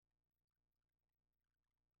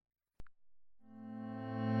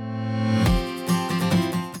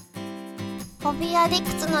Hobby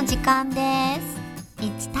Addicts の時間です。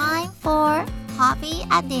It's time for Hobby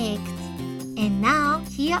Addicts. And now,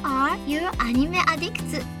 here are your Anime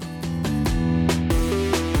Addicts.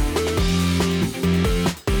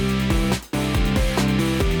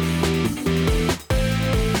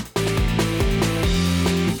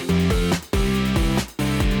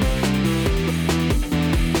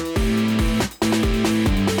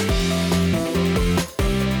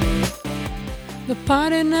 The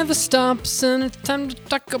party never stops and it's time to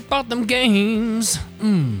talk about them games.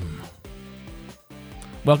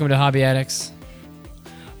 Welcome to Hobby Addicts.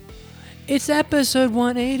 It's episode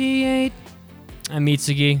 188. I'm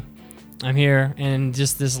Mitsugi. I'm here, and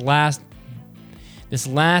just this last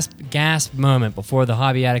gasp moment before the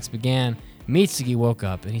Hobby Addicts began, Mitsugi woke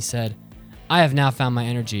up and he said, I have now found my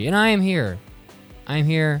energy, and I am here. I am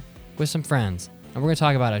here with some friends, and we're going to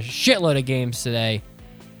talk about a shitload of games today.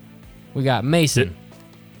 We got Mason.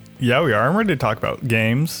 Yeah, we are. I'm ready to talk about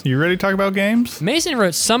games. You ready to talk about games? Mason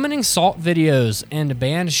wrote Summoning Salt videos and a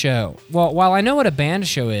band show. Well, while I know what a band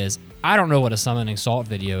show is, I don't know what a Summoning Salt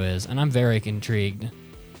video is, and I'm very intrigued.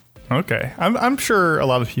 Okay. I'm sure a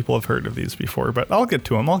lot of people have heard of these before, but I'll get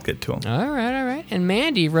to them. All right. And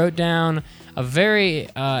Mandy wrote down a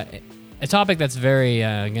topic that's very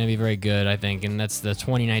going to be very good, I think, and that's the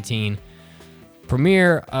 2019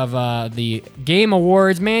 premiere of the Game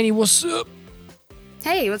Awards. Mandy, what's up?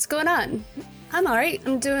 Hey, what's going on? I'm all right.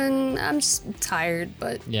 I'm just tired,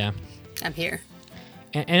 but yeah, I'm here.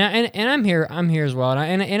 And I'm here. I'm here as well.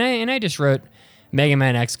 And I just wrote Mega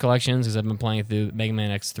Man X collections because I've been playing through Mega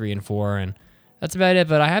Man X 3 and 4, and that's about it.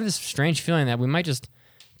 But I have this strange feeling that we might just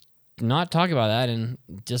not talk about that and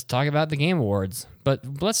just talk about the Game Awards. But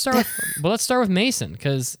let's start with Mason,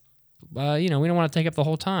 because we don't want to take up the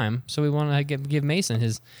whole time, so we want to give Mason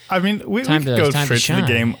his. I mean, we can go straight to the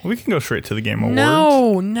game. We can go straight to the Game Awards.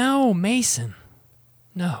 No, Mason,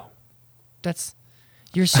 no, that's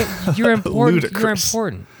you're important. You're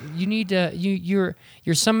important. You need to you're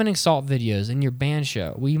Summoning Salt videos and your band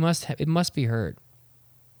show. It must be heard.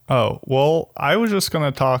 Oh well, I was just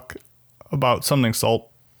gonna talk about Summoning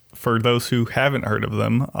Salt for those who haven't heard of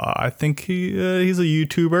them. I think he's a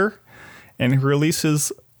YouTuber, and he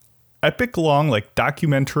releases epic long, like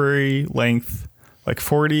documentary length, like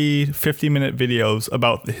 50 minute videos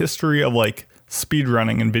about the history of like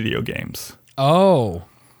speedrunning in video games. Oh,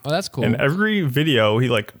 that's cool. In every video, he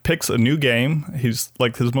like picks a new game. He's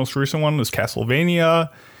like, his most recent one was Castlevania.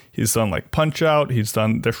 He's done like Punch Out. He's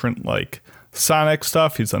done different like Sonic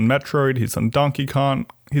stuff. He's done Metroid. He's done Donkey Kong.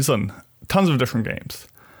 He's done tons of different games.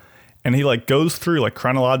 And he like goes through like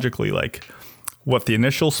chronologically, like what the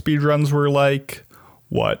initial speedruns were like,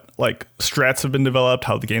 what like strats have been developed,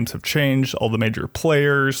 how the games have changed, all the major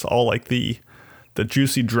players, all like the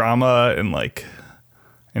juicy drama, and like,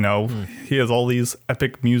 he has all these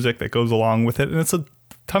epic music that goes along with it, and it's a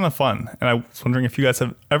ton of fun. And I was wondering if you guys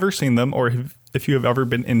have ever seen them, or if you have ever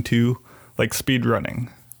been into like speed running,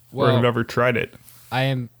 or have ever tried it. I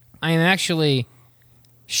am actually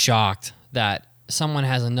shocked that someone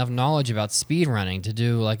has enough knowledge about speed running to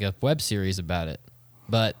do like a web series about it,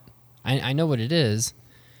 but I know what it is.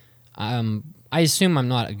 I assume I'm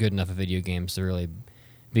not good enough at video games to really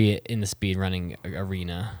be in the speedrunning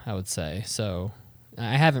arena, I would say. So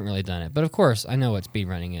I haven't really done it. But of course, I know what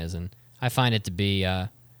speedrunning is, and I find it to be,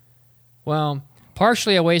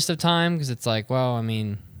 partially a waste of time, because it's like, I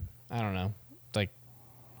don't know. Like,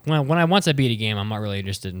 once I beat a game, I'm not really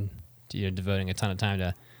interested in devoting a ton of time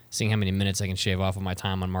to seeing how many minutes I can shave off of my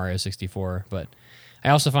time on Mario 64. But I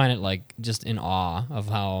also find it like just in awe of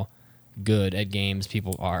how good at games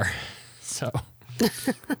people are. So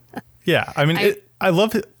yeah, I mean, I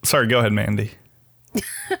love it. Sorry, go ahead, Mandy.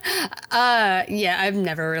 Yeah, I've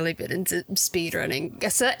never really been into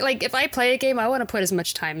speedrunning. So, like, if I play a game, I want to put as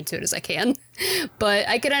much time into it as I can. But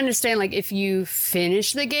I could understand, like, if you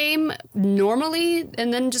finish the game normally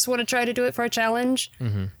and then just want to try to do it for a challenge,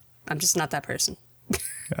 I'm just not that person.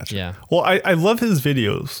 Gotcha. Yeah. Well, I love his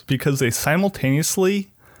videos because they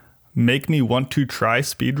simultaneously make me want to try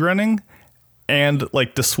speedrunning and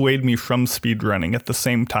like dissuade me from speedrunning at the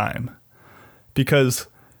same time. Because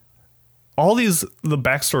the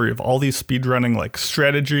backstory of all these speedrunning like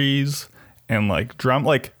strategies and like drama,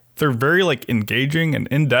 like they're very like engaging and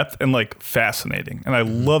in-depth and like fascinating. And I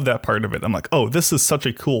love that part of it. I'm like, oh, this is such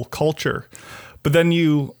a cool culture. But then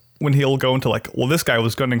when he'll go into like, well, this guy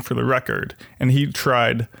was gunning for the record and he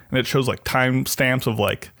tried, and it shows like time stamps of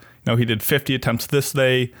like, he did 50 attempts this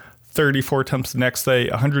day, 34 attempts the next day,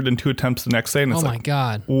 102 attempts the next day. And it's my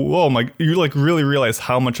God. Whoa, you like really realize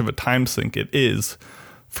how much of a time sink it is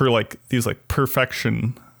for like these like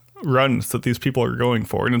perfection runs that these people are going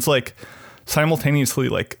for. And it's like simultaneously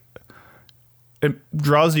like it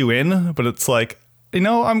draws you in, but it's like,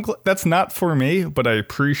 that's not for me, but I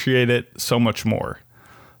appreciate it so much more.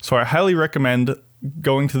 So I highly recommend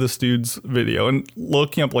going to this dude's video and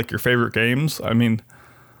looking up like your favorite games. I mean,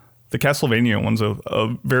 the Castlevania one's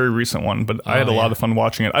a very recent one, but I had a lot of fun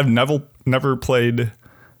watching it. I've never played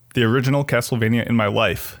the original Castlevania in my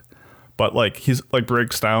life, but like he's like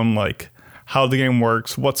breaks down like how the game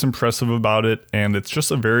works, what's impressive about it, and it's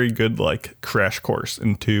just a very good like crash course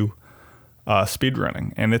into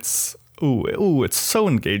speedrunning, and it's so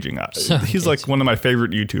engaging. He's like one of my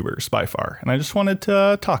favorite YouTubers by far, and I just wanted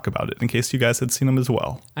to talk about it in case you guys had seen him as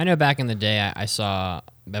well. I know back in the day, I saw,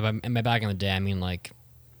 and by back in the day, I mean like,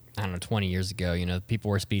 I don't know, 20 years ago,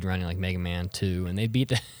 people were speedrunning like Mega Man 2, and they beat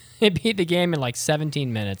the game in like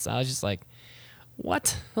 17 minutes. I was just like,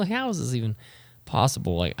 what? Like, how is this even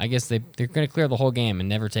possible? Like, I guess they're going to clear the whole game and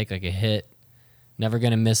never take like a hit, never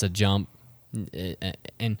going to miss a jump.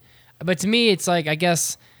 But to me, it's like, I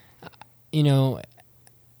guess,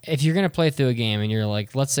 if you're going to play through a game and you're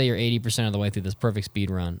like, let's say you're 80% of the way through this perfect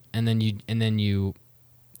speed run, and then you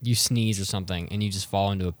sneeze or something and you just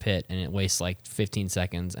fall into a pit and it wastes like 15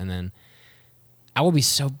 seconds, and then I will be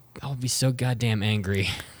so goddamn angry.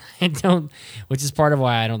 Which is part of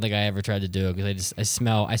why I don't think I ever tried to do it, because I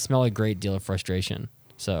smell a great deal of frustration.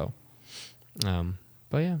 So,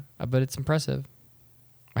 but yeah, but it's impressive.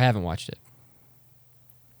 I haven't watched it.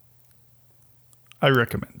 I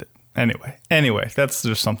recommend it. Anyway, that's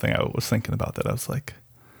just something I was thinking about that I was like,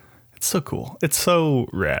 it's so cool. It's so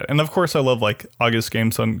rad. And of course I love like August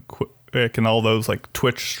Games on Quick and all those like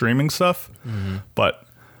Twitch streaming stuff. Mm-hmm. But,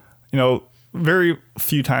 very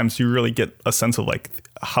few times you really get a sense of like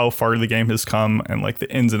how far the game has come and like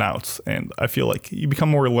the ins and outs. And I feel like you become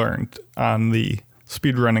more learned on the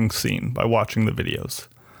speedrunning scene by watching the videos.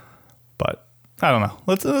 But I don't know.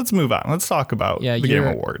 Let's move on. Let's talk about the Game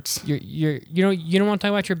Awards. You don't want to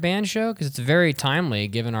talk about your band show, because it's very timely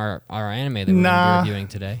given our anime that we're going to be reviewing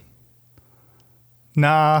today.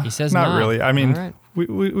 Nah, he says not really. I mean, right.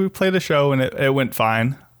 we played a show and it went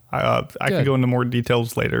fine. I could go into more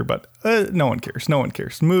details later, but no one cares. No one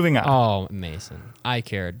cares. Moving on. Oh, Mason, I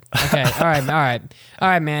cared. Okay, all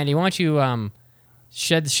right, Mandy. Why don't you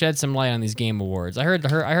shed some light on these Game Awards? I heard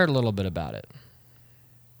a little bit about it.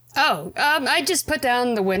 Oh, I just put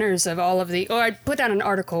down the winners of all of I put down an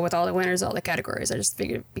article with all the winners, all the categories. I just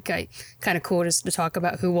figured it'd be kind of cool just to talk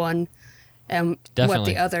about who won and what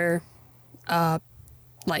the other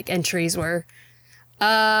entries were.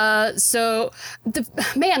 So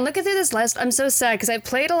looking through this list, I'm so sad because I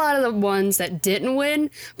played a lot of the ones that didn't win,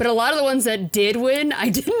 but a lot of the ones that did win, I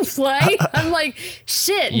didn't play. I'm like,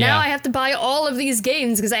 shit, now I have to buy all of these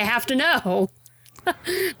games because I have to know.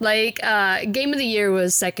 Game of the year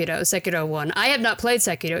was Sekiro. Sekiro won. I have not played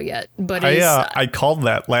Sekiro yet, but I called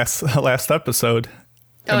that last episode.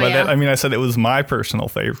 And by that, I mean, I said it was my personal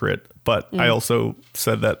favorite, but I also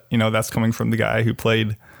said that, that's coming from the guy who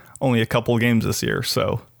played only a couple games this year,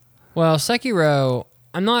 so. Well, Sekiro,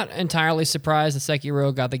 I'm not entirely surprised that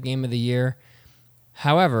Sekiro got the Game of the Year.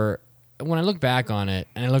 However, when I look back on it,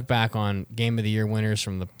 and I look back on Game of the Year winners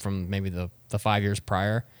from maybe the 5 years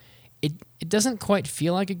prior, it doesn't quite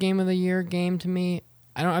feel like a Game of the Year game to me.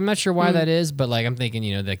 I'm not sure why that is, but like I'm thinking,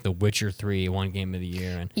 like The Witcher 3 won Game of the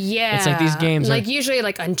Year, and it's like these games usually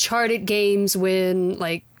like Uncharted games win,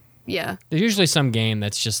 there's usually some game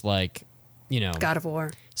that's just like, God of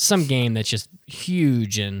War. Some game that's just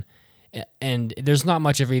huge, and there's not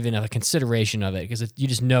much of even a consideration of it because you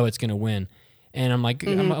just know it's going to win. And I'm like,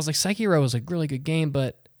 I was like, Sekiro was a really good game,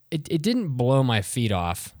 but it didn't blow my feet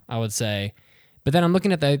off, I would say. But then I'm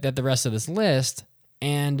looking at the rest of this list,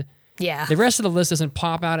 and the rest of the list doesn't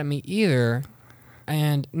pop out at me either.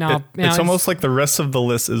 And now it's almost like the rest of the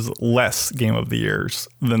list is less Game of the Years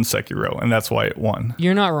than Sekiro, and that's why it won.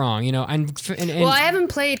 You're not wrong. Well, I haven't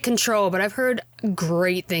played Control, but I've heard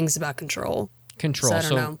great things about Control.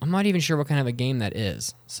 So I'm not even sure what kind of a game that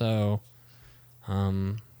is. So,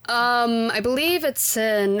 I believe it's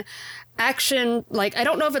an action. I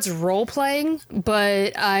don't know if it's role playing,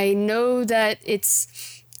 but I know that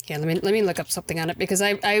it's. Yeah, let me look up something on it because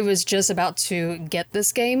I was just about to get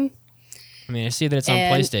this game. I mean, I see that it's on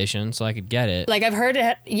PlayStation, so I could get it. I've heard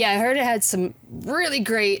it. I heard it had some really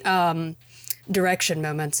great direction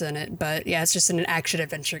moments in it. But yeah, it's just an action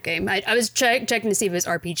adventure game. I was checking to see if it was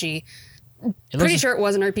RPG. Pretty sure it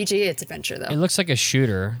was an RPG. It's adventure though. It looks like a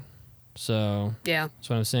shooter. So yeah, that's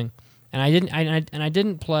what I'm saying. And I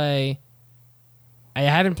didn't play. I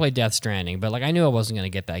haven't played Death Stranding, but I knew I wasn't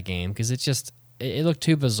going to get that game because it looked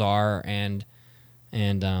too bizarre and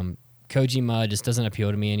Kojima just doesn't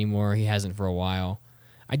appeal to me anymore. He hasn't for a while.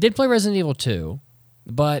 I did play Resident Evil 2,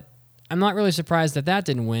 but I'm not really surprised that that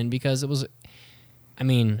didn't win because it was. I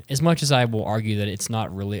mean, as much as I will argue that it's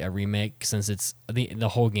not really a remake, since it's the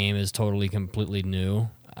whole game is totally completely new,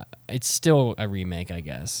 it's still a remake, I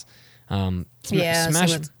guess.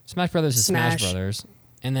 Smash Brothers is Smash Brothers.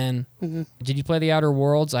 And then, did you play The Outer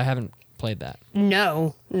Worlds? I haven't played that.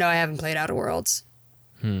 No, I haven't played Outer Worlds.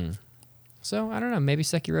 So I don't know. Maybe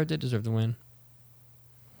Sekiro did deserve the win.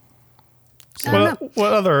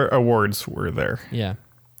 What other awards were there? Yeah.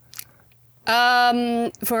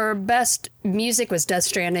 For best music was Death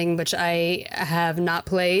Stranding, which I have not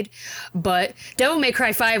played, but Devil May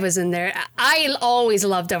Cry 5 was in there. I always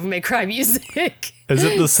love Devil May Cry music. Is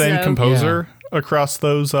it the same composer across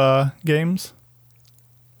those games?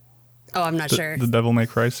 Oh, I'm not sure. The Devil May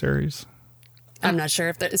Cry series? I'm not sure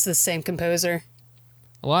if it's the same composer.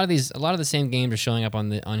 A lot of the same games are showing up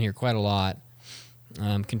on here quite a lot.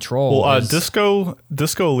 Control. Well, Disco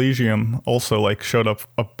Elysium also like showed up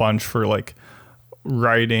a bunch for like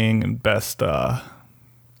writing and best. There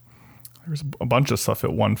was a bunch of stuff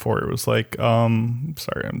it won for. It was like, sorry, I'm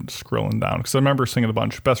scrolling down because I remember seeing a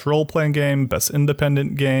bunch. Best role playing game, best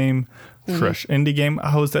independent game, fresh indie game.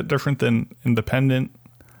 How is that different than independent?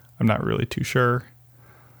 I'm not really too sure.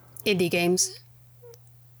 Indie games.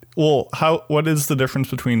 Well, what is the difference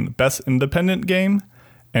between best independent game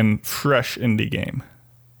and fresh indie game?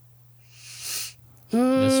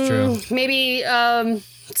 That's true. Maybe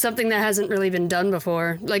something that hasn't really been done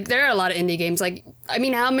before. Like, there are a lot of indie games. Like, I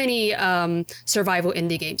mean, how many survival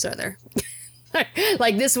indie games are there?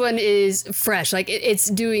 Like, this one is fresh. Like, it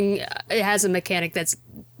has a mechanic that's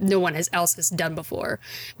no one else has done before,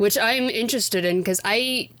 which I'm interested in because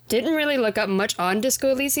I didn't really look up much on Disco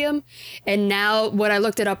Elysium. And now when I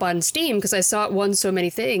looked it up on Steam, because I saw it won so many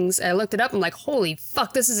things, I looked it up and I'm like, holy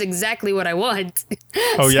fuck, this is exactly what I want.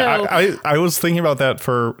 Oh, yeah. I was thinking about that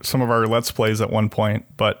for some of our Let's Plays at one point,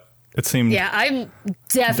 but it seemed I'm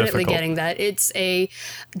definitely difficult. getting that. It's a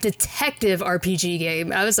detective RPG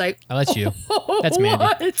game. I was like, I'll let you. That's Mandy.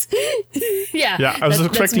 What? Yeah, I was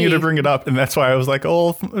expecting you to bring it up, and that's why I was like,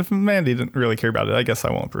 oh, if Mandy didn't really care about it, I guess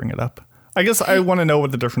I won't bring it up. I guess I want to know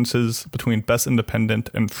what the difference is between best independent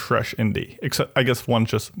and fresh indie, except I guess one's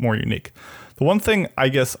just more unique. The one thing I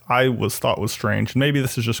guess I thought was strange, and maybe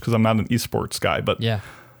this is just because I'm not an esports guy, but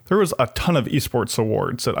there was a ton of esports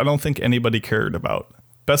awards that I don't think anybody cared about.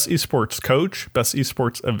 Best esports coach, best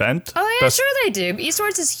esports event. Oh, yeah, sure they do.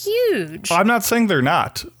 Esports is huge. I'm not saying they're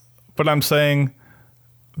not, but I'm saying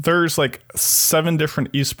there's like 7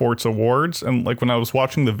 different esports awards. And like when I was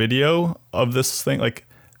watching the video of this thing, like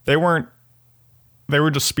they were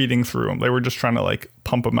just speeding through them. They were just trying to like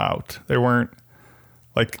pump them out. They weren't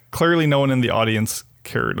like, clearly no one in the audience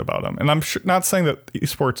cared about them. And I'm not saying that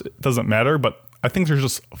esports doesn't matter, but I think there's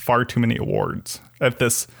just far too many awards at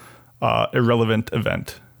this irrelevant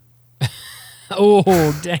event.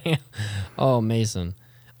 Oh, damn. Oh, Mason.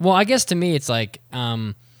 Well, I guess to me, it's like,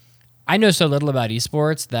 I know so little about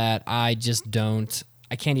esports that I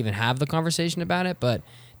can't even have the conversation about it. But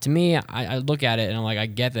to me, I look at it and I'm like, I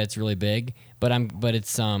get that it's really big, but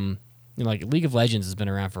it's, like League of Legends has been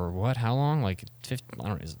around for what? How long? Like 15, I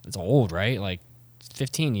don't know. It's old, right? Like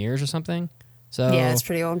 15 years or something. So yeah, it's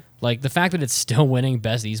pretty old. Like the fact that it's still winning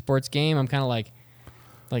best esports game, I'm kind of like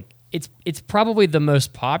it's probably the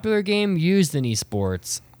most popular game used in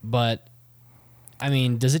esports, but I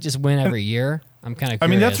mean, does it just win every year? I'm kind of curious. I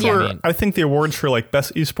mean, that's where I think the awards for like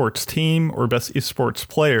best esports team or best esports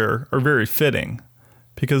player are very fitting,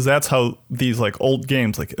 because that's how these like old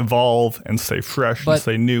games like evolve and stay fresh and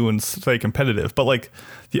stay new and stay competitive. But like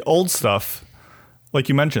the old stuff, like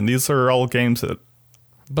you mentioned, these are all games that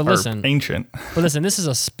are ancient. But listen, this is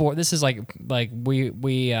a sport. This is like we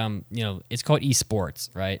it's called esports,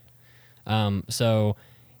 right? So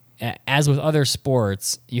as with other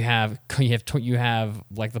sports, you have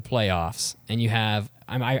like the playoffs, and you have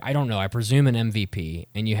I don't know, I presume an MVP,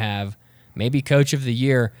 and you have maybe coach of the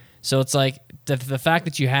year. So it's like the fact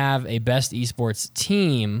that you have a best esports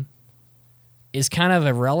team is kind of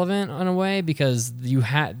irrelevant in a way, because you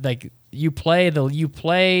play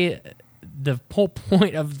the whole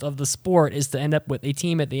point of the sport is to end up with a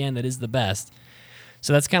team at the end that is the best.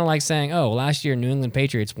 So that's kind of like saying, oh, last year New England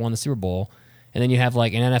Patriots won the Super Bowl, and then you have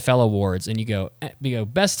like an NFL awards, and you go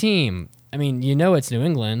best team. I mean, it's New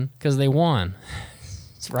England because they won,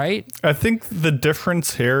 right? I think the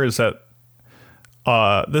difference here is that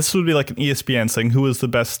this would be like an ESPN saying who is the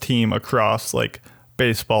best team across like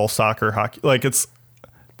baseball, soccer, hockey. Like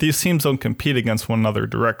these teams don't compete against one another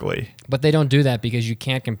directly. But they don't do that because you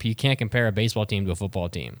can't compete. You can't compare a baseball team to a football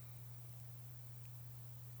team.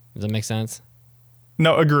 Does that make sense?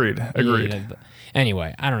 No, agreed.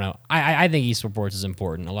 Anyway, I don't know. I think esports is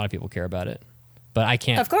important. A lot of people care about it, but I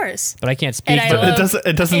can't. Of course. But I can't speak. And For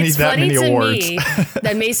it doesn't need that many awards. It's funny to me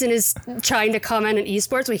that Mason is trying to comment on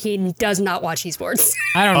esports when he does not watch esports.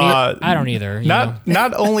 I don't either.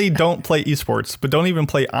 Not only don't play esports, but don't even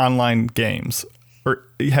play online games or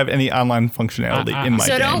have any online functionality in my games.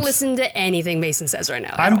 So don't listen to anything Mason says right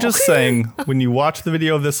now. I'm just saying, when you watch the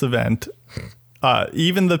video of this event,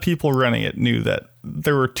 even the people running it knew that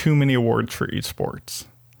there were too many awards for esports.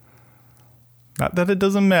 Not that it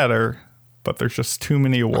doesn't matter, but there's just too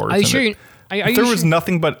many awards. Are you sure? If there was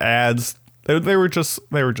nothing but ads, they were just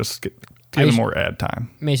giving more ad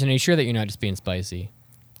time. Mason, are you sure that you're not just being spicy?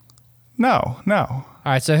 No. All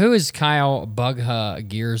right, so who is Kyle Bugha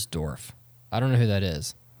Giersdorf? I don't know who that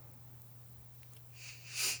is.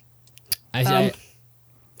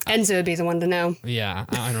 Enzo would be the one to know. Yeah,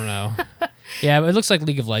 I don't know. Yeah, but it looks like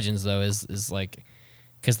League of Legends, though, is like...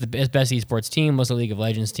 Because the best esports team was the League of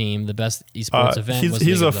Legends team. The best esports event was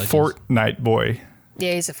League of Legends. He's a Fortnite boy.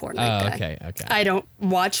 Yeah, he's a Fortnite guy. Okay. I don't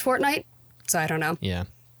watch Fortnite, so I don't know. Yeah.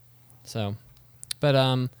 So, but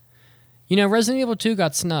Resident Evil 2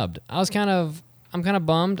 got snubbed. I'm kind of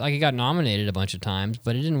bummed. Like, it got nominated a bunch of times,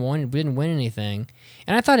 but it didn't win anything.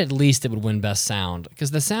 And I thought at least it would win best sound,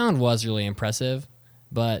 because the sound was really impressive.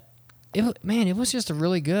 But it was just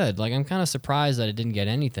really good. Like, I'm kind of surprised that it didn't get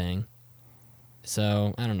anything.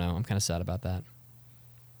 So, I don't know. I'm kind of sad about that.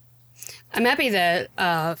 I'm happy that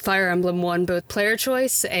Fire Emblem won both player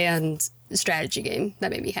choice and strategy game. That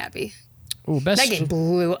made me happy. Ooh, that game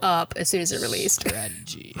blew up as soon as it released.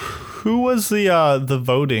 Strategy. Who was the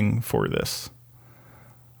voting for this?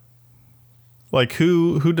 Like,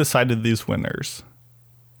 who decided these winners?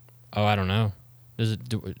 Oh, I don't know. Does it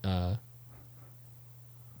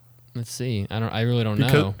let's see. I really don't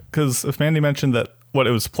know. Because if Mandy mentioned that it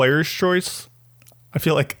was player's choice, I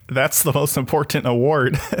feel like that's the most important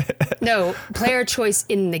award. No, player choice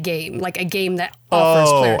in the game, like a game that offers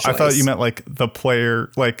player choice. I thought you meant like the player,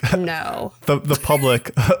 like no, the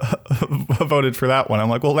public voted for that one. I'm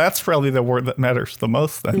like, well, that's probably the award that matters the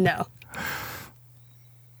most then. No.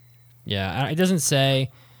 Yeah, it doesn't say.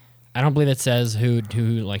 I don't believe it says who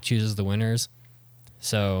like chooses the winners.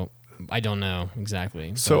 So I don't know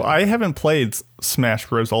exactly. So I haven't played Smash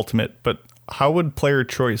Bros. Ultimate, but how would player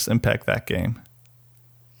choice impact that game?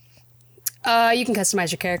 You can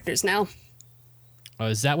customize your characters now. Oh,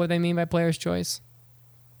 is that what they mean by player's choice?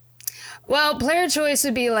 Well, player choice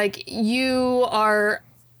would be like you are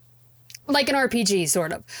like an RPG,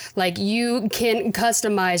 sort of. Like you can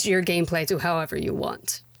customize your gameplay to however you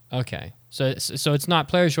want. Okay. So it's not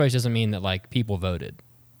player's choice doesn't mean that like people voted.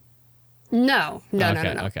 No.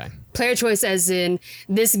 Okay. Player choice as in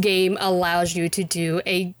this game allows you to do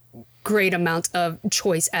a great amount of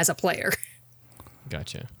choice as a player.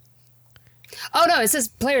 Gotcha. Oh, no, it says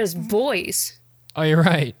player's voice. Oh, you're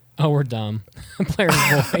right. Oh, we're dumb. Player's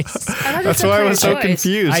voice. That's why I was so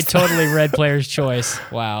confused. I totally read player's choice.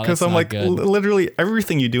 Wow. Because I'm like, literally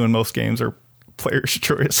everything you do in most games are player's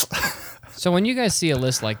choice. So when you guys see a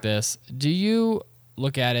list like this, do you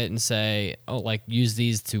look at it and say, oh, like use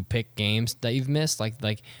these to pick games that you've missed? Like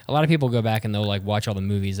a lot of people go back and they'll like watch all the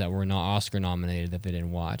movies that were not Oscar nominated that they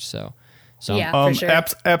didn't watch. So yeah, for sure.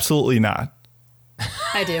 Absolutely not.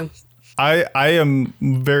 I do. I am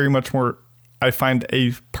very much more. I find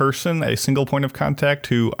a single point of contact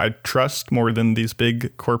who I trust more than these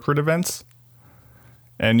big corporate events,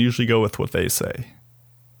 and usually go with what they say.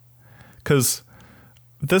 Because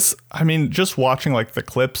just watching like the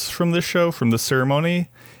clips from this show, from the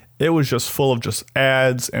ceremony, it was just full of just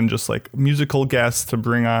ads and just like musical guests to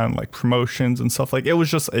bring on like promotions and stuff. Like it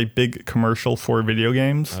was just a big commercial for video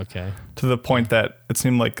games. Okay. To the point that it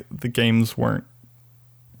seemed like the games weren't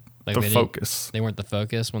like the focus. They weren't the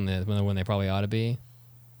focus when they probably ought to be.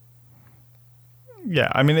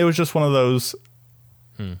 Yeah, I mean, it was just one of those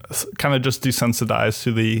kind of just desensitized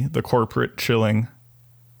to the corporate chilling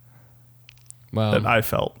that I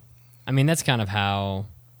felt. I mean, that's kind of how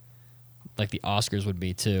like the Oscars would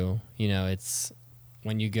be too. You know, it's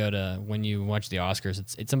when you watch the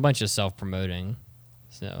Oscars, it's a bunch of self-promoting,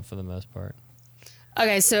 so for the most part.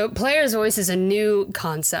 Okay, so player's voice is a new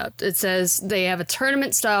concept. It says they have a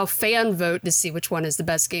tournament-style fan vote to see which one is the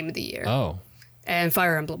best game of the year. Oh. And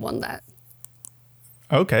Fire Emblem won that.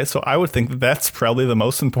 Okay, so I would think that's probably the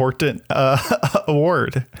most important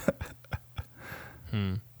award.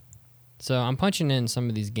 So I'm punching in some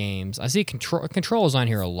of these games. I see Control is on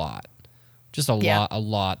here a lot. Just a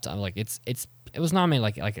lot. Like it was nominated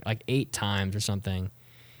like 8 times or something.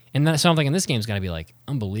 And then so I'm thinking this game's got to be like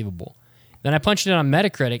unbelievable. Then I punched it on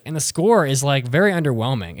Metacritic, and the score is like very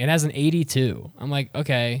underwhelming. It has an 82. I'm like,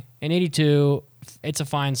 okay, an 82, it's a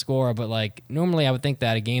fine score, but like normally I would think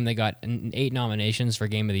that a game that got 8 nominations for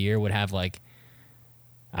Game of the Year would have like,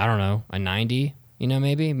 I don't know, a 90. You know,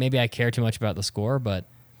 maybe I care too much about the score, but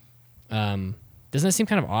doesn't it seem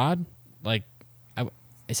kind of odd? Like,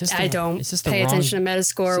 I don't pay attention to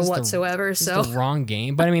Metascore whatsoever. It's the wrong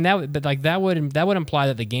game, but I mean that would imply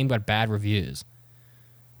that the game got bad reviews.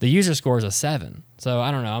 The user score is a 7, so I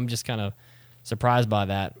don't know. I'm just kind of surprised by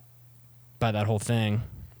that whole thing.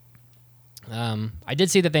 I did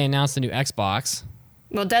see that they announced the new Xbox.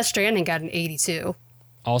 Well, Death Stranding got an 82.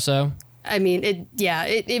 Also, I mean, it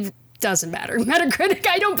doesn't matter. Metacritic.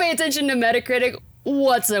 I don't pay attention to Metacritic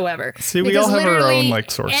whatsoever. See, we all have our own like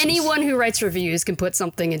sources. Anyone who writes reviews can put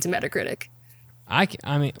something into Metacritic. I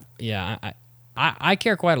mean, yeah, I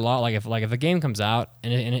care quite a lot. Like if a game comes out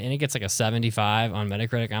and it gets like a 75 on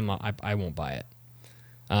Metacritic, I won't buy it.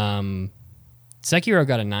 Sekiro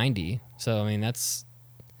got a 90, so I mean that's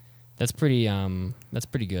pretty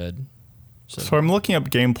good. So I'm looking up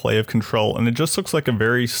gameplay of Control, and it just looks like a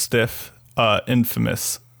very stiff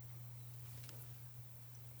Infamous.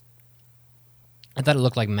 I thought it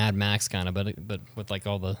looked like Mad Max kind of, but with like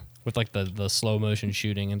the slow motion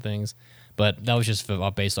shooting and things. But that was just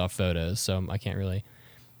based off photos, so I can't really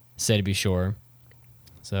say to be sure.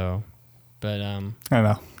 So, but I don't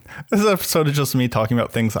know. This episode is just me talking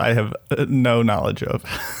about things I have no knowledge of.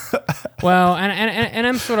 Well, and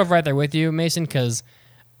I'm sort of right there with you, Mason, because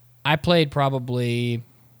I played probably,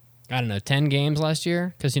 I don't know, 10 games last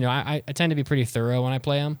year, because I tend to be pretty thorough when I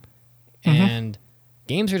play them, and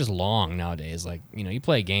games are just long nowadays. Like, you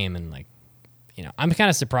play a game and like, I'm kind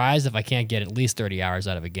of surprised if I can't get at least 30 hours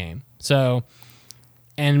out of a game. So,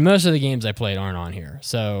 and most of the games I played aren't on here.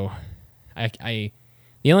 So, the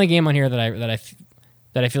only game on here that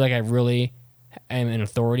I feel like I really am an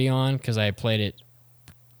authority on, because I played it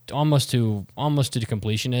almost to the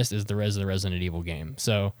completionist, is the Resident Evil game.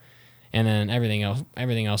 So, and then everything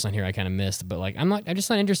else on here I kind of missed. But like, I'm just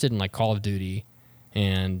not interested in like Call of Duty,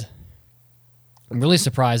 and I'm really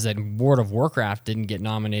surprised that World of Warcraft didn't get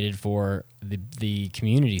nominated for the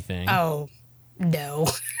community thing. Oh, no.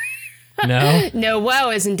 No? No, WoW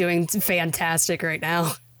isn't doing fantastic right now.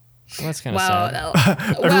 Well, that's kind of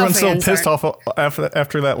sad. Everyone's so pissed off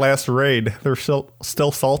after that last raid. They're still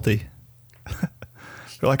salty.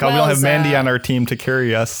 They're like, we don't have Mandy on our team to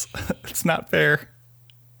carry us. It's not fair.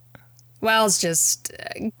 WoW's just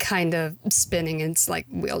kind of spinning its like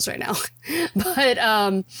wheels right now. But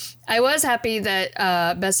I was happy that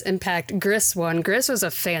Best Impact Gris won. Gris was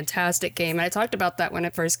a fantastic game, and I talked about that when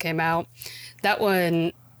it first came out. That was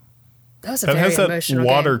a very emotional game. It has that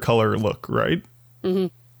watercolor look, right? Mm-hmm.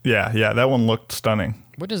 Yeah, that one looked stunning.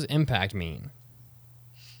 What does impact mean?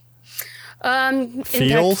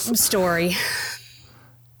 Feels? Impact story.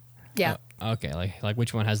 Yeah. Okay, like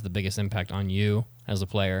which one has the biggest impact on you as a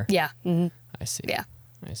player? Yeah. Mm-hmm. I see. Yeah.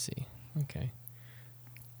 I see. Okay.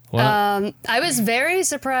 Well, I was very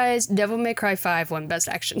surprised Devil May Cry 5 won Best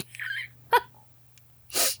Action.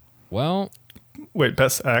 Wait,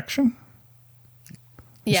 Best Action?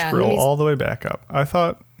 Yeah. Scroll all the way back up. I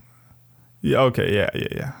thought. Yeah. Okay.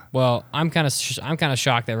 Yeah. Well, I'm kind of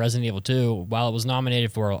shocked that Resident Evil 2, while it was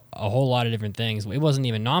nominated for a whole lot of different things, it wasn't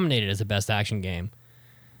even nominated as a Best Action game.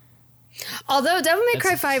 Although Devil May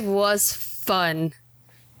Cry 5 was fun,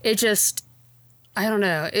 it just, I don't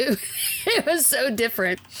know, it was so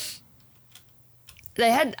different.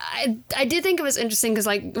 I did think it was interesting because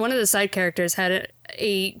like one of the side characters had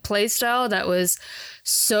a play style that was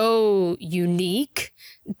so unique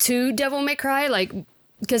to Devil May Cry, like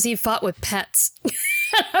because he fought with pets.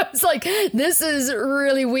 I was like, this is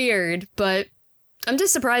really weird, but I'm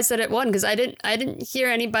just surprised that it won because I didn't hear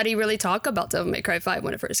anybody really talk about Devil May Cry 5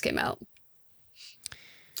 when it first came out.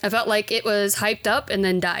 I felt like it was hyped up and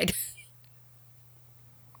then died.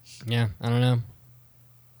 Yeah, I don't know.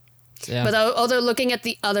 Yeah. But although looking at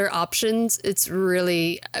the other options, it's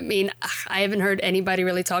really, I mean, I haven't heard anybody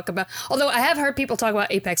really talk about, although I have heard people talk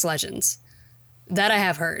about Apex Legends. That I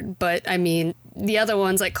have heard. But I mean, the other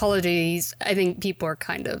ones like Call of Duty, I think people are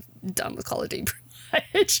kind of done with Call of Duty pretty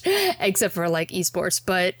much, except for like esports.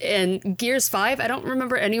 But in Gears 5, I don't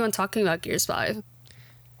remember anyone talking about Gears 5.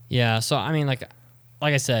 Yeah, so I mean, like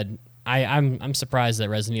I said, I'm surprised that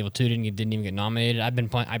Resident Evil 2 didn't even get nominated.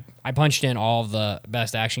 I punched in all of the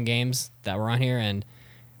best action games that were on here,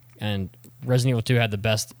 and Resident Evil 2 had the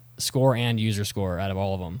best score and user score out of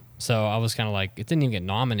all of them. So I was kind of like, it didn't even get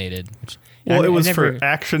nominated. It was for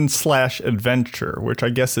action/adventure, which I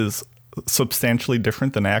guess is substantially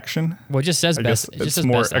different than action. Well, it just says best. It just says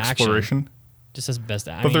more best exploration. Action. Just says best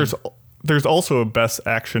action. But there's there's also a best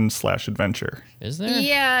action/adventure. Is there?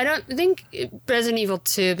 Yeah, I don't think Resident Evil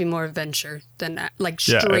 2 would be more adventure than like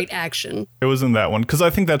straight action. It was in that one because I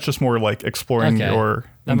think that's just more like exploring your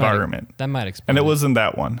environment. That might explain. And it it was in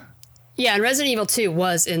that one. Yeah, and Resident Evil 2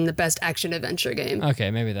 was in the best action adventure game.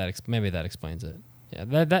 Okay, maybe that explains it.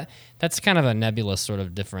 Yeah, that's kind of a nebulous sort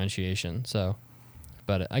of differentiation. So,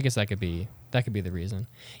 but I guess that could be the reason.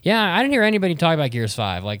 Yeah, I didn't hear anybody talk about Gears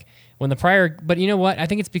 5 like when the prior. But you know what? I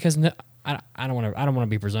think it's because I don't want to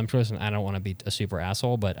be presumptuous and I don't want to be a super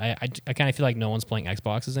asshole. But I kind of feel like no one's playing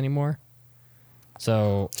Xboxes anymore.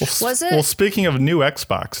 So was it? Well, speaking of new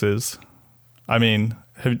Xboxes, I mean,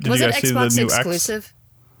 did you guys see the new exclusive?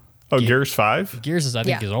 Oh, Gears 5? Gears I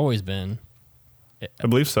think has always been. I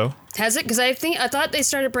believe so. Has it? Because I thought they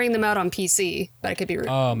started bringing them out on PC, but I could be wrong.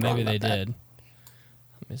 Oh, maybe they that. did.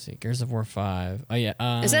 Let me see. Gears of War 5. Oh yeah.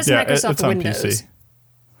 It says Yeah, Microsoft it's on Windows. PC.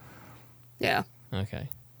 Yeah. Okay.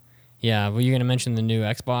 Yeah. Were you going to mention the new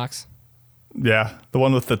Xbox? Yeah, the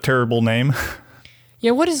one with the terrible name.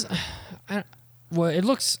 Yeah. What is? Well, it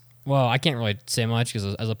looks. Well, I can't really say much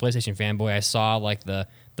because as a PlayStation fanboy, I saw like the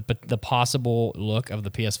possible look of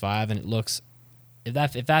the PS5, and it looks. If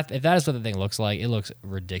that is what the thing looks like, it looks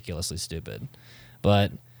ridiculously stupid.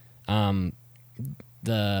 But the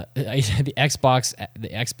Xbox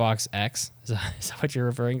X is that what you're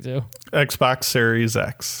referring to? Xbox Series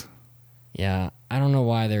X. Yeah, I don't know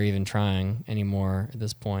why they're even trying anymore at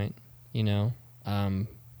this point. You know,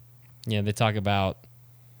 they talk about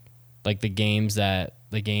like the games that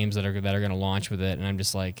are going to launch with it, and I'm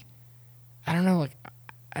just like, I don't know, like.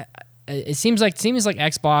 It seems like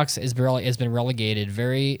Xbox has been relegated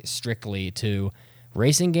very strictly to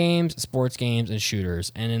racing games, sports games, and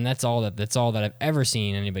shooters, and then that's all that I've ever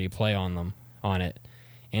seen anybody play on it.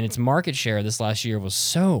 And its market share this last year was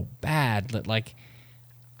so bad that like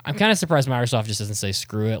I'm kind of surprised Microsoft just doesn't say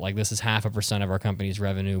screw it. Like this is 0.5% of our company's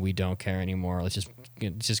revenue. We don't care anymore. Let's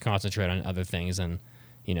just concentrate on other things and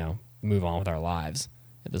move on with our lives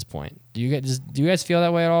at this point. Do you guys feel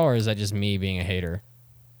that way at all, or is that just me being a hater?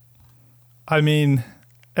 I mean,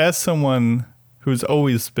 as someone who's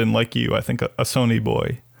always been like you, I think a Sony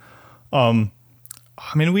boy. I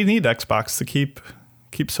mean, we need Xbox to keep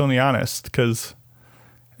Sony honest, because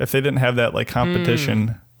if they didn't have that like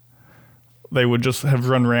competition, they would just have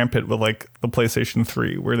run rampant with like the PlayStation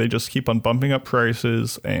 3, where they just keep on bumping up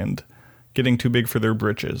prices and getting too big for their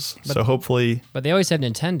britches. So hopefully, but they always had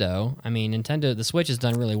Nintendo. I mean, the Switch has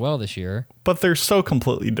done really well this year. But they're so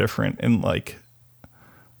completely different in like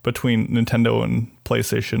between Nintendo and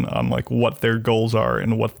PlayStation on like what their goals are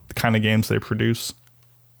and what kind of games they produce.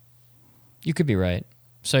 You could be right.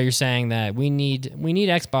 So you're saying that we need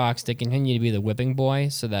Xbox to continue to be the whipping boy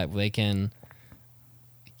so that they can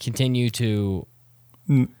continue to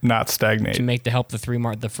not stagnate, to help the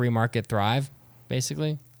free market thrive,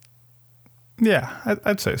 basically. Yeah,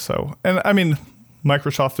 I'd say so. And I mean,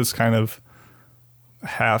 Microsoft is kind of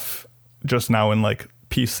half just now in like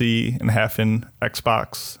PC and half in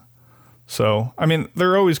Xbox. So, I mean,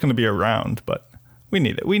 they're always going to be around, but we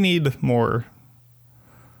need it. We need more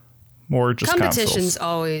just competition's consoles.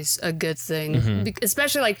 Always a good thing,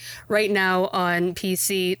 especially like right now on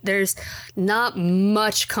PC. There's not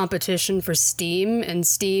much competition for Steam, and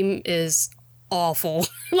Steam is awful.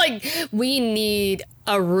 Like, we need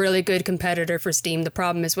a really good competitor for Steam. The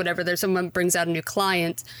problem is whenever someone brings out a new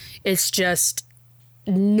client, it's just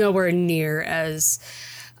nowhere near as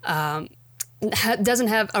doesn't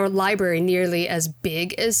have our library nearly as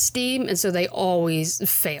big as Steam, and so they always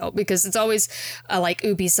fail because it's always like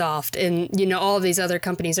Ubisoft and all these other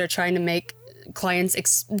companies are trying to make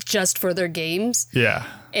clients just for their games. Yeah,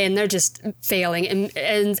 and they're just failing, and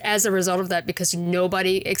as a result of that, because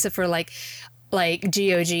nobody except for like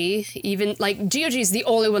GOG, even like GOG is the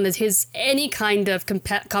only one that has any kind of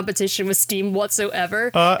competition with Steam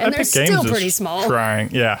whatsoever, and they're still pretty small.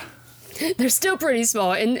 They're still pretty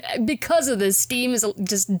small, and because of this, Steam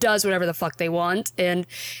just does whatever the fuck they want, and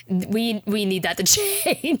we need that to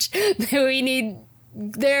change. We need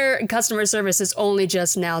their customer service is only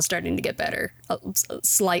just now starting to get better,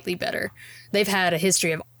 slightly better. They've had a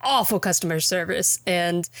history of awful customer service,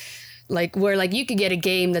 and like where like you could get a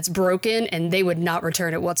game that's broken and they would not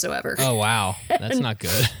return it whatsoever. Oh wow, that's not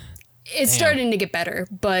good. It's starting to get better,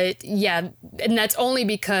 but yeah, and that's only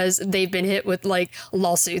because they've been hit with like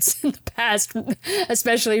lawsuits in the past,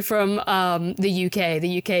 especially from the UK.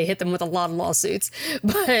 The UK hit them with a lot of lawsuits,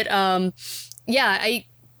 but yeah,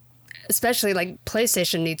 especially like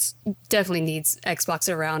PlayStation definitely needs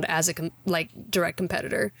Xbox around as a direct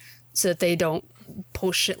competitor, so that they don't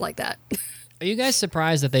push shit like that. Are you guys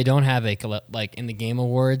surprised that they don't have like in the Game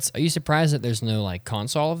Awards? Are you surprised that there's no like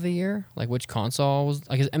console of the year? Like which console was?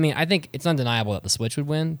 Like, I mean, I think it's undeniable that the Switch would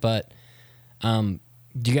win, but are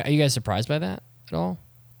you guys surprised by that at all?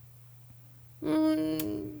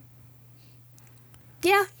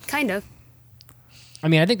 Yeah, kind of. I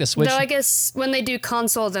mean, I think the Switch. Though I guess when they do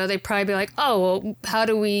console, though, they probably be like, oh, well, how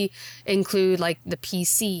do we include like the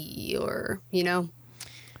PC or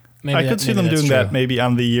Maybe I could see them doing that maybe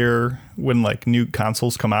on the year when like new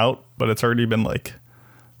consoles come out, but it's already been like,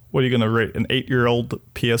 what are you going to rate an 8-year-old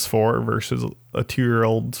PS4 versus a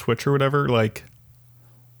 2-year-old Switch or whatever? Like,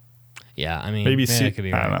 yeah, I mean, maybe that could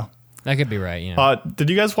be right. I don't know. That could be right. Yeah.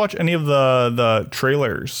 Did you guys watch any of the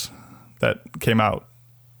trailers that came out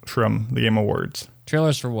from the Game Awards?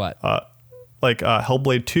 Trailers for what?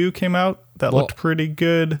 Hellblade 2 came out. That looked pretty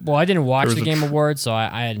good. Well, I didn't watch the Game Awards, so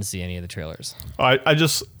I didn't see any of the trailers. I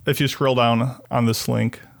just, if you scroll down on this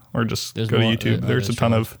link or just go to YouTube, there's a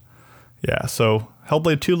ton of, so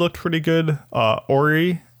Hellblade 2 looked pretty good.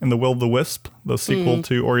 Ori and the Will of the Wisp, the sequel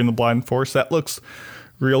to Ori and the Blind Forest, that looks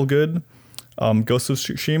real good. Ghost of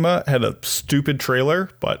Tsushima had a stupid trailer,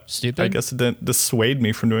 but I guess it didn't dissuade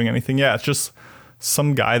me from doing anything. Yeah, it's just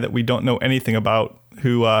some guy that we don't know anything about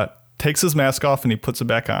who takes his mask off and he puts it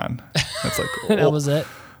back on. It's like, that was it.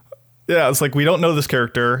 Yeah, it's like we don't know this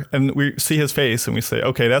character, and we see his face, and we say,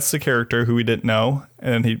 okay, that's the character who we didn't know,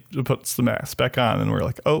 and he puts the mask back on, and we're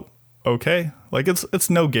like, oh, okay. Like it's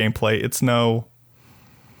no gameplay. It's no.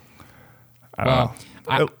 I don't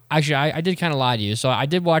know. I did kind of lie to you. So I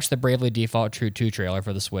did watch the Bravely Default True 2 trailer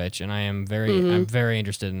for the Switch, and I'm very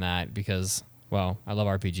interested in that because, well, I love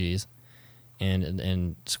RPGs, and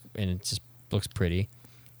it just looks pretty.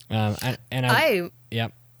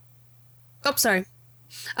 Yep. Oh, sorry.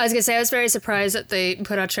 I was gonna say I was very surprised that they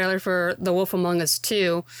put out a trailer for The Wolf Among Us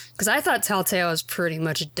 2 because I thought Telltale was pretty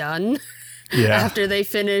much done. Yeah. After they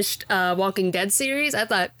finished Walking Dead series, I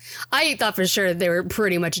thought for sure they were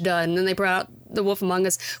pretty much done. And they brought out The Wolf Among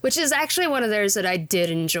Us, which is actually one of theirs that I did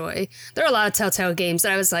enjoy. There are a lot of Telltale games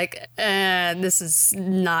that I was like, this is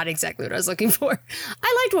not exactly what I was looking for.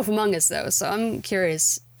 I liked Wolf Among Us though, so I'm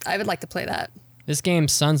curious. I would like to play that. This game,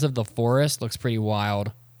 Sons of the Forest, looks pretty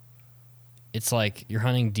wild. It's like you're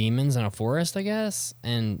hunting demons in a forest, I guess,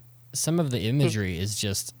 and some of the imagery is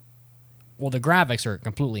just, well, the graphics are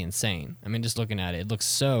completely insane. I mean, just looking at it, it looks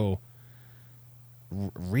so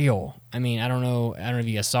real. I mean, I don't know if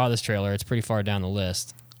you guys saw this trailer. It's pretty far down the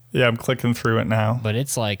list. Yeah, I'm clicking through it now. But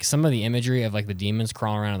it's like some of the imagery of like the demons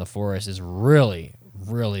crawling around in the forest is really,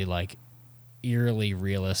 really like eerily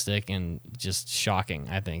realistic and just shocking,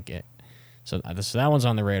 I think. So that one's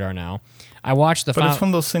on the radar now. I watched the. But it's one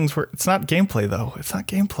of those things where it's not gameplay though. It's not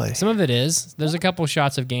gameplay. Some of it is. There's a couple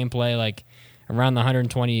shots of gameplay like around the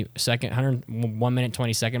 101 minute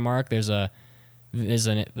 20 second mark. There's like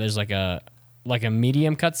a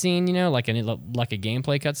medium cutscene, like a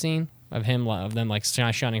gameplay cutscene of them like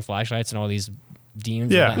shining flashlights and all these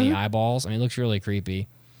demons with the eyeballs. I mean, it looks really creepy.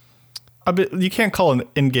 You can't call an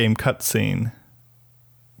in-game cutscene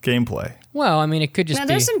gameplay. Well, I mean, it could just be.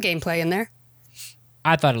 There's some gameplay in there.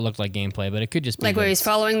 I thought it looked like gameplay, but it could just be like where he's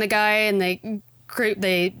following the guy and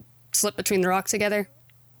they slip between the rocks together.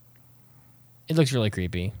 It looks really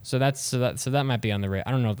creepy. So that might be on the radar.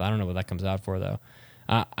 I don't know what that comes out for though.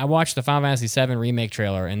 I watched the Final Fantasy VII remake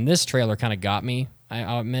trailer, and this trailer kind of got me.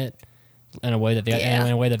 I'll admit, in a way that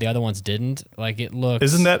the other ones didn't. Like it looks.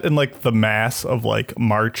 Isn't that in like the mass of like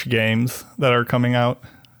March games that are coming out?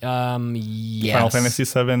 Yes. Final Fantasy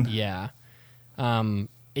VII. Yeah.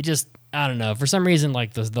 It just, I don't know. For some reason,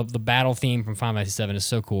 like the battle theme from Final Fantasy VII is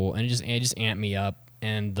so cool, and it just amped me up.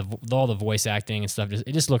 And all the voice acting and stuff,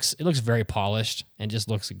 it looks very polished and just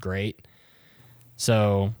looks great.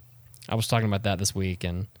 So I was talking about that this week,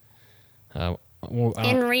 and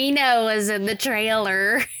and Reno was in the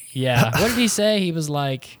trailer. Yeah. What did he say? He was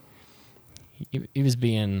like, he was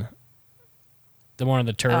being the one of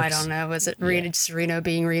the Turks. Oh, I don't know. Was it Reno, just Reno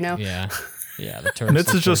being Reno? Yeah. Yeah. The Turks. And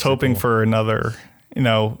this is just hoping for another.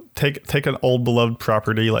 Take an old beloved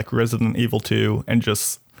property like Resident Evil 2 and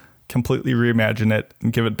just completely reimagine it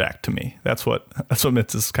and give it back to me. That's what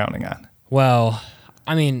Mitz is counting on. Well,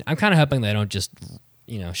 I mean, I'm kind of hoping they don't just,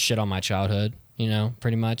 shit on my childhood,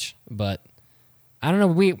 pretty much. But I don't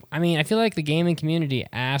know. I feel like the gaming community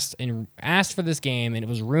asked for this game, and it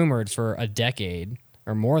was rumored for a decade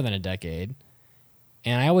or more than a decade.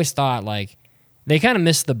 And I always thought like they kind of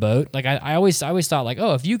missed the boat. Like I always thought like,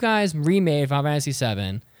 oh, if you guys remade Final Fantasy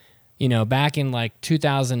VII, back in like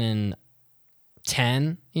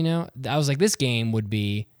 2010, I was like, this game would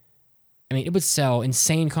be, it would sell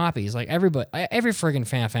insane copies. Like every friggin'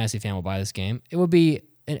 Final Fantasy fan will buy this game. It would be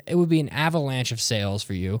it would be an avalanche of sales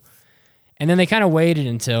for you. And then they kind of waited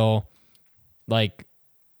until, like,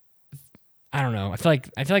 I don't know. I feel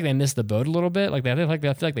like they missed the boat a little bit. Like I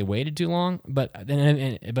feel like they waited too long. But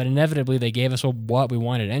inevitably they gave us what we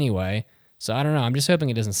wanted anyway. So I don't know. I'm just hoping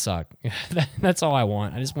it doesn't suck. That's all I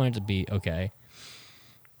want. I just want it to be okay.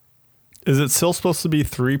 Is it still supposed to be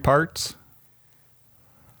 3 parts?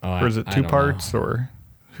 Or is it 2 parts? Or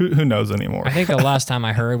who knows anymore? I think the last time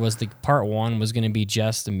I heard was the part 1 was going to be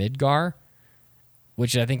just the Midgar,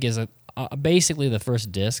 which I think is basically the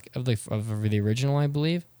first disc of the original, I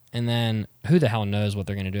believe. And then who the hell knows what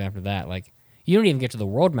they're going to do after that? Like, you don't even get to the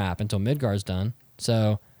world map until Midgar's done.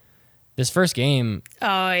 So this first game.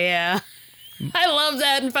 Oh yeah. I love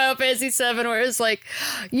that in Final Fantasy VII, where it's like,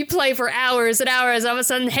 you play for hours and hours, all of a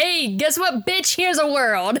sudden, hey, guess what, bitch? Here's a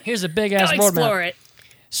world. Here's a big-ass Go world map. explore it.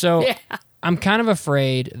 So Yeah. I'm kind of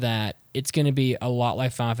afraid that it's going to be a lot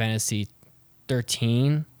like Final Fantasy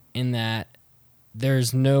 13 in that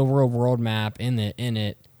there's no real world map in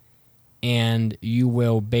it, and you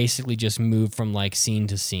will basically just move from, like, scene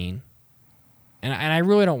to scene. And I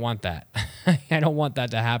really don't want that. I don't want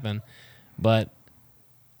that to happen. But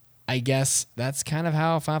I guess that's kind of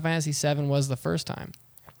how Final Fantasy VII was the first time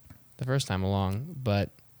along.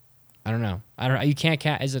 But I don't know. I don't know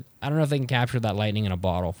if they can capture that lightning in a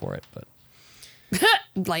bottle for it. But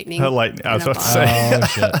Lightning. Lightning. I was about to say.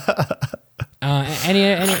 Oh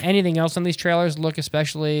shit. Anything else on these trailers look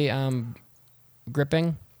especially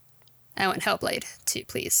gripping? I want Hellblade 2,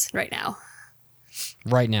 please, right now.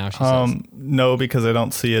 Right now, she says. No, because I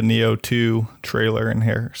don't see a Neo 2 trailer in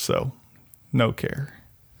here, so no care.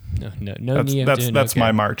 No. That's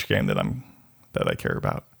my March game that I care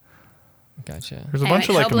about. Gotcha. There's a bunch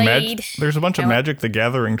of Hellblade. There's a bunch of Magic the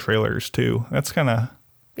Gathering trailers too. That's kind of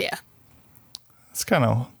It's kind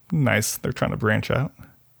of nice. They're trying to branch out.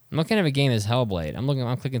 What kind of a game is Hellblade?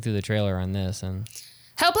 I'm clicking through the trailer on this and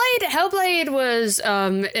Hellblade was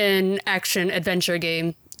an action adventure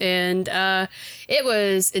game, and it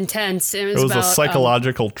was intense. It was a about,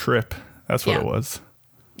 psychological trip. That's what it was.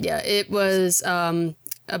 Yeah, it was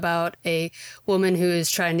about a woman who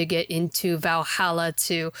is trying to get into Valhalla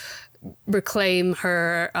to reclaim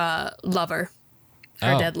her lover,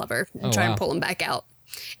 her dead lover, and try and pull him back out.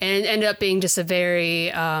 And it ended up being just a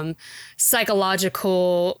very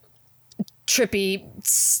psychological, trippy,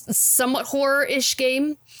 somewhat horror-ish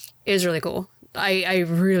game. It was really cool. I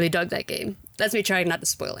really dug that game. That's me trying not to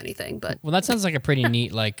spoil anything, but well, that sounds like a pretty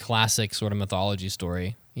neat, like, classic sort of mythology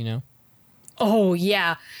story, you know? Oh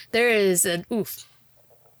yeah, there is an oof.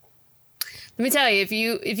 Let me tell you, if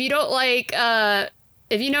you don't like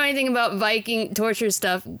if you know anything about Viking torture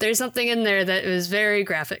stuff, there's something in there that was very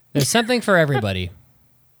graphic. There's something for everybody.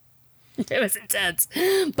 It was intense.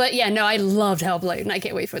 But yeah, no, I loved Hellblade, and I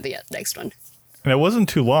can't wait for the next one. And it wasn't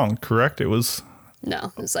too long, correct? It was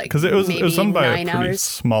No, it was like because it was done by a 9 pretty hours.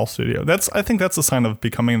 small studio. I think that's a sign of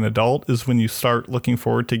becoming an adult, is when you start looking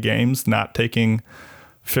forward to games not taking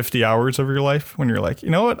 50 hours of your life. When you're like,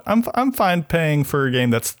 you know what, I'm fine paying for a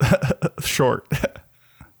game that's short.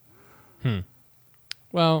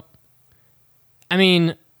 Well, I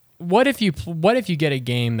mean, what if you get a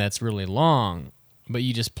game that's really long, but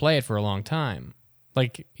you just play it for a long time?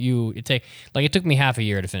 Like it took me half a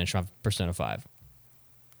year to finish off Persona 5.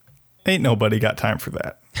 Ain't nobody got time for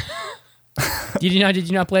that. Did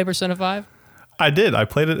you not play Persona 5? I did. I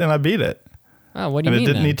played it and I beat it. Oh, what do you mean? And it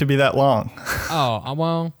didn't then? need to be that long. Oh,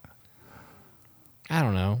 well, I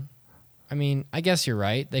don't know. I mean, I guess you're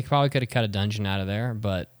right. They probably could have cut a dungeon out of there,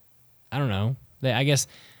 but I don't know. I guess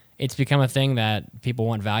it's become a thing that people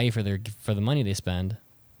want value for the money they spend.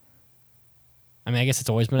 I mean, I guess it's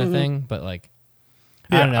always been a thing, but like,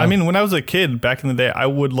 I don't know. I mean, when I was a kid back in the day, I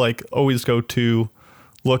would like always go to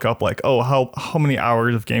look up like, oh, how many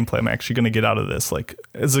hours of gameplay am I actually going to get out of this? Like,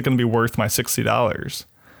 is it going to be worth my $60?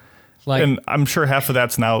 Like, and I'm sure half of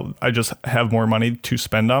that's now I just have more money to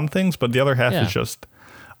spend on things, but the other half is just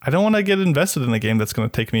I don't want to get invested in a game that's going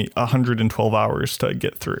to take me 112 hours to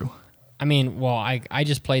get through. I mean, well, I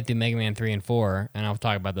just played through Mega Man 3 and 4, and I'll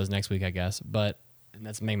talk about those next week, I guess. And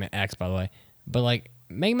that's Mega Man X, by the way. But like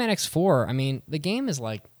Mega Man X4, I mean, the game is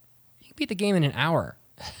like you can beat the game in an hour.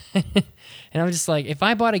 And I'm just like, if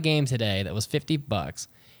I bought a game today that was $50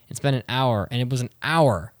 and spent an hour, and it was an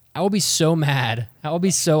hour, I will be so mad. I will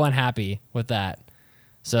be so unhappy with that.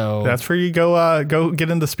 So that's where you go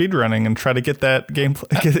get into speedrunning and try to get that game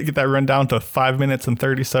get that run down to 5 minutes and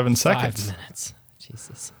 37 seconds. 5 minutes,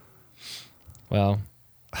 Jesus. Well,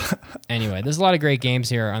 anyway, there's a lot of great games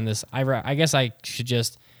here on this. I guess I should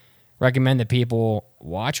just recommend that people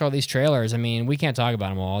watch all these trailers. I mean, we can't talk about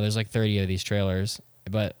them all. There's like 30 of these trailers,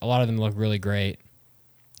 but a lot of them look really great.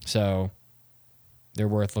 So they're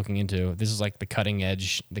worth looking into. This is like the cutting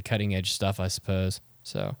edge stuff, I suppose.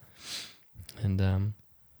 So, and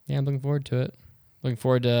yeah, I'm looking forward to it. Looking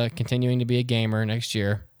forward to continuing to be a gamer next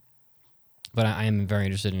year. But I am very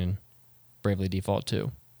interested in Bravely Default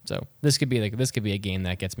 2. So this could be a game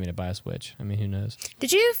that gets me to buy a Switch. I mean, who knows?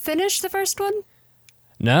 Did you finish the first one?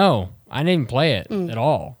 No, I didn't even play it at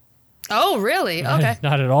all. Oh, really? Okay.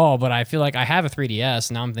 Not at all, but I feel like I have a 3DS,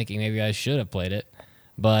 and now I'm thinking maybe I should have played it.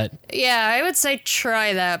 But yeah, I would say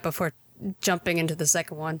try that before jumping into the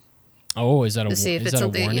second one. oh, is that To see if it's a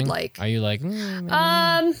something warning? you'd like. Are you like,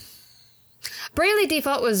 Bravely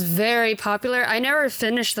Default was very popular. I never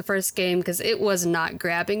finished the first game because it was not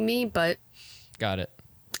grabbing me, but got it.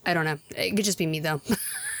 I don't know. It could just be me, though.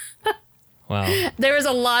 Wow. There was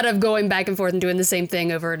a lot of going back and forth and doing the same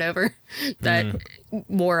thing over and over that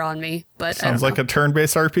wore on me. But Sounds like a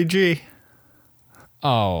turn-based RPG.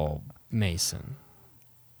 Oh, Mason.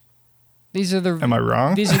 These are the. Am I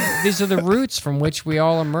wrong? These are the roots from which we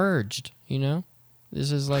all emerged. You know,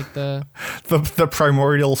 this is like the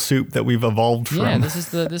primordial soup that we've evolved from. yeah. This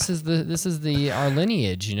is our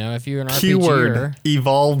lineage. You know, if you're an Keyword RPGer,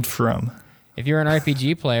 evolved from. if you're an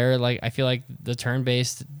RPG player, like I feel like the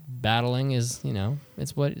turn-based battling is, you know,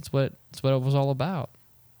 it's what it was all about.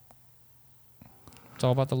 It's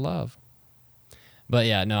all about the love. But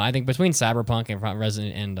yeah, no, I think between Cyberpunk and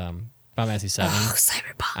Resident and Final Fantasy VII. Oh,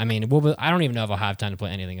 Cyberpunk. I mean, I don't even know if I'll have time to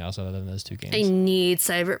play anything else other than those two games. I need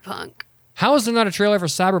Cyberpunk. How is there not a trailer for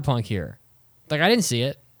Cyberpunk here? Like, I didn't see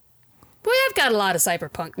it. We have got a lot of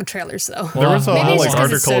Cyberpunk trailers, though. There was a maybe whole it's like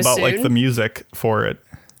just 'cause it's article so about like soon. the music for it.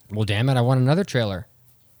 Well, damn it, I want another trailer.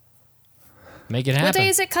 Make it happen. What day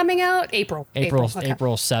is it coming out? April. April Okay.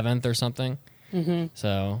 7th or something. Mm-hmm.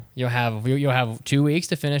 So you'll have 2 weeks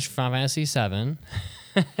to finish Final Fantasy VII,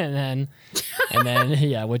 and then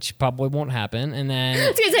yeah, which probably won't happen. And then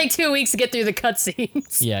It's gonna take 2 weeks to get through the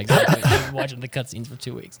cutscenes. yeah, exactly. I've been watching the cutscenes for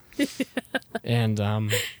 2 weeks, and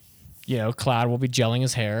you know, Cloud will be gelling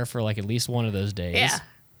his hair for like at least one of those days. Yeah.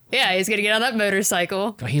 Yeah, he's gonna get on that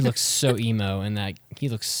motorcycle. God, he looks so emo, and that he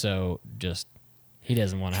looks so just. He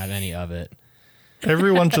doesn't want to have any of it.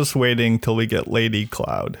 Everyone's just waiting till we get Lady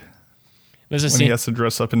Cloud There's a when scene. he has to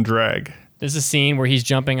dress up in drag. There's a scene where he's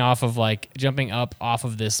jumping up off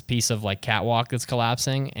of this piece of like catwalk that's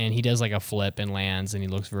collapsing, and he does like a flip and lands, and he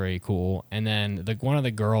looks very cool. And then one of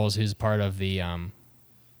the girls who's part of the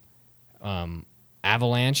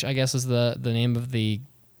Avalanche, I guess is the name of the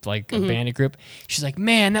like bandit group. She's like,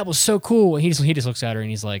 "Man, that was so cool." And he just looks at her and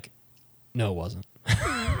he's like, "No, it wasn't."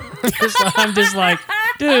 I'm just like,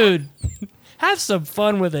 dude. Have some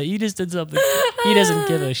fun with it. You just did something. He doesn't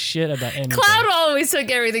give a shit about anything. Cloud always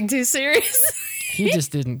took everything too serious. He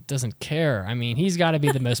just doesn't care. I mean, he's got to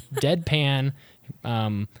be the most deadpan.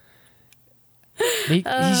 He's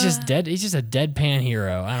just dead. He's just a deadpan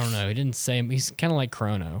hero. I don't know. He didn't say. He's kind of like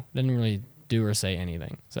Chrono. Didn't really do or say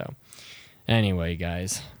anything. So, anyway,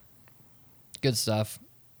 guys, good stuff.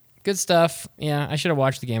 Good stuff. Yeah, I should have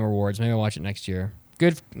watched the Game Awards. Maybe I'll watch it next year.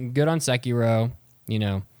 Good on Sekiro. You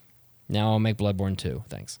know. Now I'll make Bloodborne 2.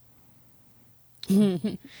 Thanks.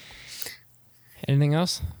 Anything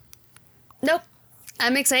else? Nope.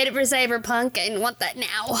 I'm excited for Cyberpunk and want that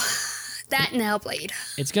now. That and Hellblade.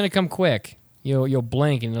 It's gonna come quick. You'll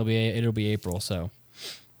blink and it'll be April. So.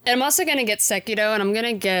 And I'm also gonna get Sekiro and I'm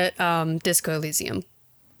gonna get Disco Elysium.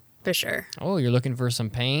 For sure. Oh, you're looking for some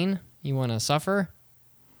pain? You want to suffer?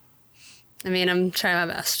 I mean, I'm trying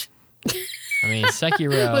my best. I mean,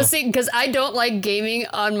 Sekiro. Well, see, because I don't like gaming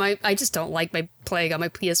on I just don't like playing on my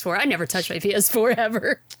PS4. I never touch my PS4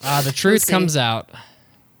 ever. The truth comes out.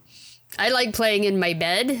 I like playing in my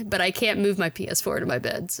bed, but I can't move my PS4 to my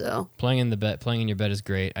bed. So Playing in your bed is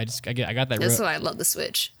great. I got that. that's why I love the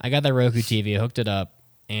Switch. I got that Roku TV. I hooked it up,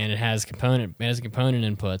 and it has component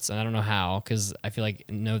inputs, and I don't know how because I feel like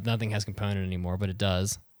nothing has component anymore, but it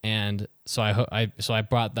does. And so I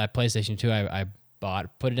bought that PlayStation 2. I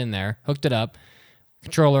put it in there, hooked it up,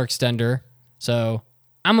 controller extender. So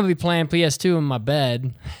I'm gonna be playing PS2 in my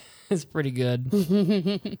bed. It's pretty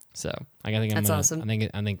good. So That's awesome. I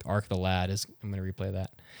think Ark the Lad I'm gonna replay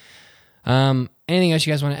that. Anything else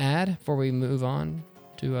you guys want to add before we move on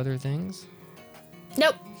to other things?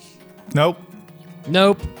 Nope.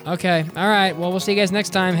 Okay. All right. Well, we'll see you guys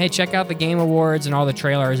next time. Hey, check out the Game Awards and all the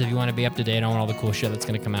trailers if you want to be up to date on all the cool shit that's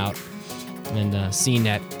gonna come out. And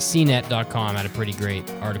CNET.com had a pretty great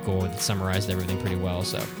article that summarized everything pretty well.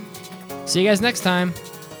 So, see you guys next time.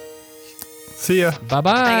 See ya. Bye-bye.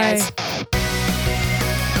 Bye, guys.